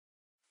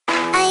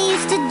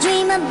used to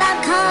dream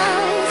about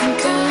cars and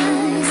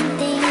things,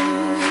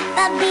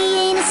 about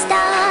being a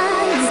star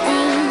and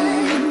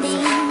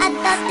things. I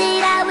thought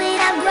that I would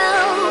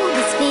outgrow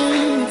this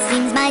feeling. It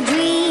seems my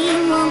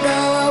dream won't go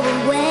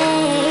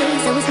away,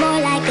 so it's more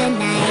like a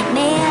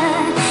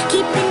nightmare,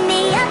 keeping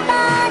me up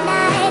all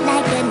night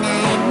like a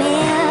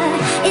nightmare.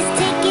 It's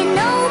taking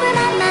over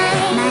my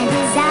mind. My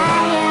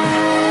desire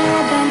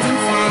burns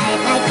inside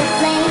like a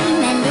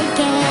flame, and it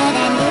can't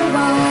and it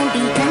won't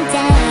be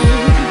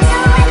contained.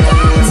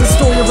 There's a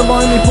story of a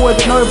lonely boy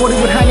that nobody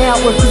would hang out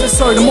with because it's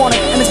so demonic,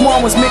 and his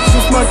mind was mixed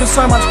with smoke and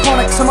so much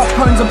chronic, so much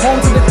cones and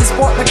bonds that hit the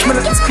spot. Next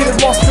minute this kid had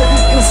lost it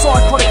in a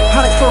psychotic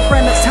panic for a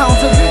friend that's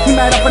talented. He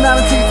made up an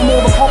attitude from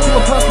all the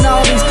popular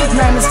personalities,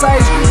 name is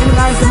Sage, in the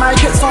name to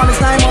make it, sign his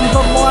name on the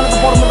dotted line at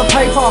the bottom of the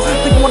paper.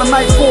 Thinking what a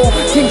mate's for,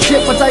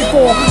 kingship for day 4.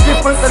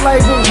 Different they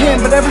labelled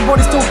him, but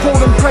everybody still called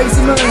him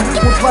Crazy Moon.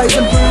 We'll plays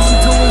and booze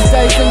until his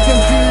days and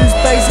confused,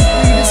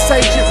 basically to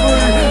say shit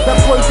rude. That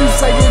bloke who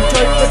say a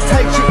joke but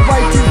takes shit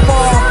way too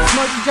far.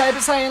 Smokey J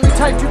but saying they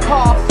take too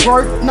far.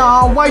 Bro,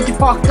 nah, way too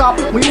fucked up.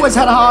 We always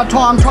had a hard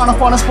time trying to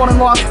find a spot in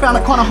life. Found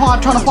it kinda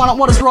hard trying to find out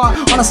what is right.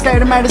 On a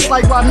skater made a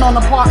slate riding on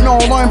the pipe, no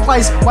alone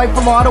place. Wait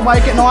for light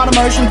awake at night,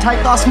 emotion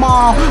take the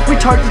smile. We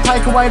choke to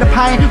take away the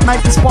pain,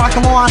 make the spike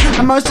a line.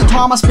 And most of the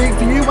time I speak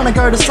for you when I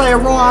go to say a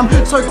rhyme.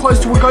 So close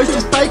to a ghost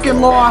just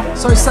faking life.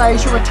 So say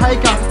you're a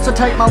taker, so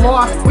take my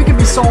life. We can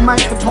be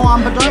soulmates for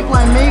time, but don't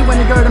blame me when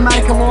you go to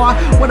make a lie.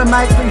 What a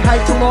mates we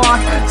hate to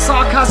like.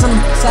 Sarcasm,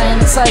 saying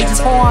that Sage is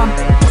fine.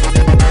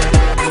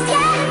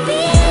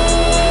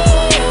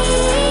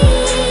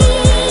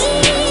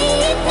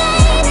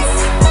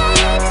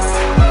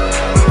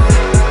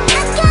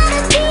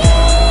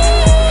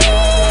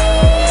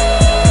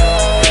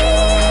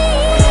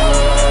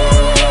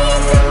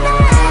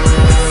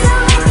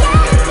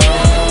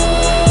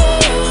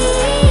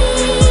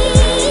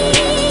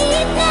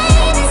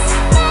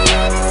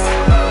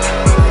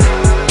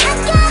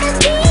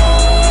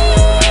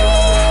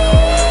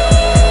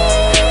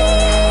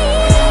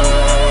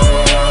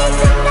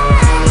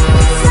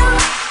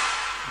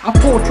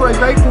 Portray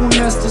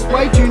gratefulness, just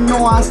way too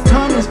nice.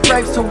 Turn his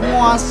grapes to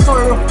wine,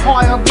 so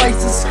high I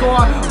lace the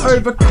sky.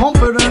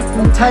 Overconfident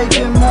and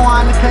taking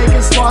mine. A cake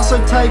is slice, so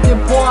take it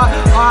bite.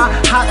 I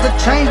had to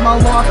change my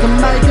life to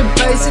make a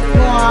basic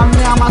rhyme.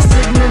 Now my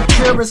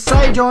signature is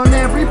Sage on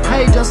every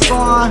page I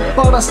sign.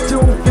 But I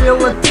still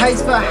feel a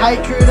taste for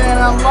hatred, and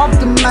I love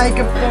to make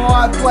a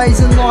fight.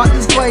 Blazing like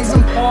this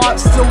blazing pipe,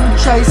 still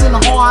chasing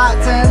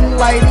heights. And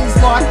ladies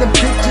like the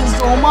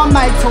pictures all my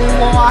mates will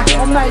like.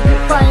 I'll make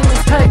it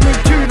famous, take me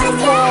to the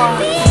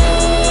light.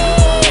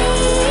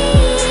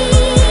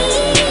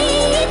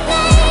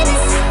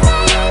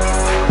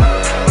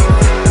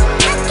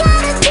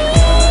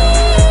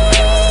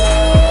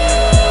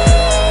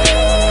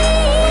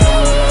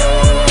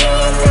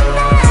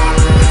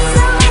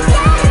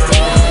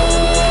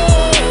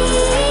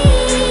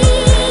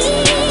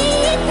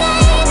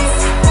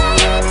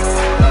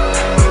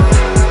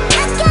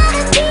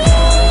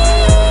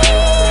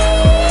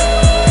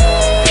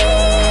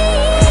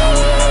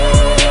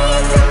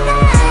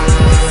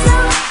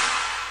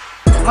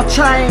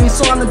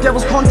 Sign the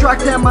devil's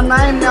contract and my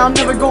name. Now I'm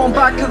never going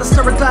back to the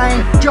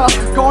Seradane. Just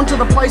gone to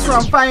the place where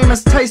I'm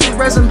famous. Tasty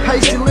resin,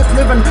 pasty lip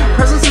living.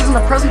 Presence isn't a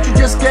present you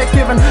just get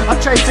given. I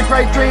chased a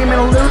great dream in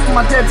a lyric with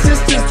my dead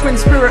sister's twin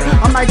spirit.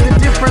 I make the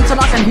difference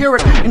and I can hear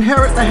it.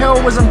 Inherit the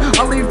heroism.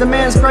 I leave the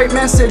man's great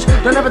message.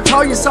 Don't ever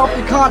tell yourself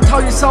you can't, tell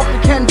yourself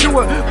you can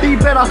do it. Be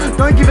better,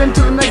 don't give in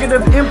to the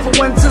negative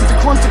influences. The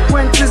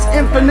consequences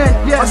infinite,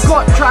 yes. I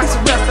got tracks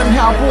of rep and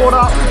how I brought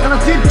up, and I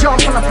did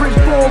jump on a bridge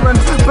falling,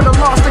 but the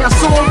last thing I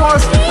saw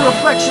was the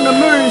reflection of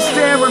moon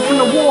staring from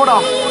the water.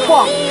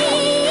 Fuck.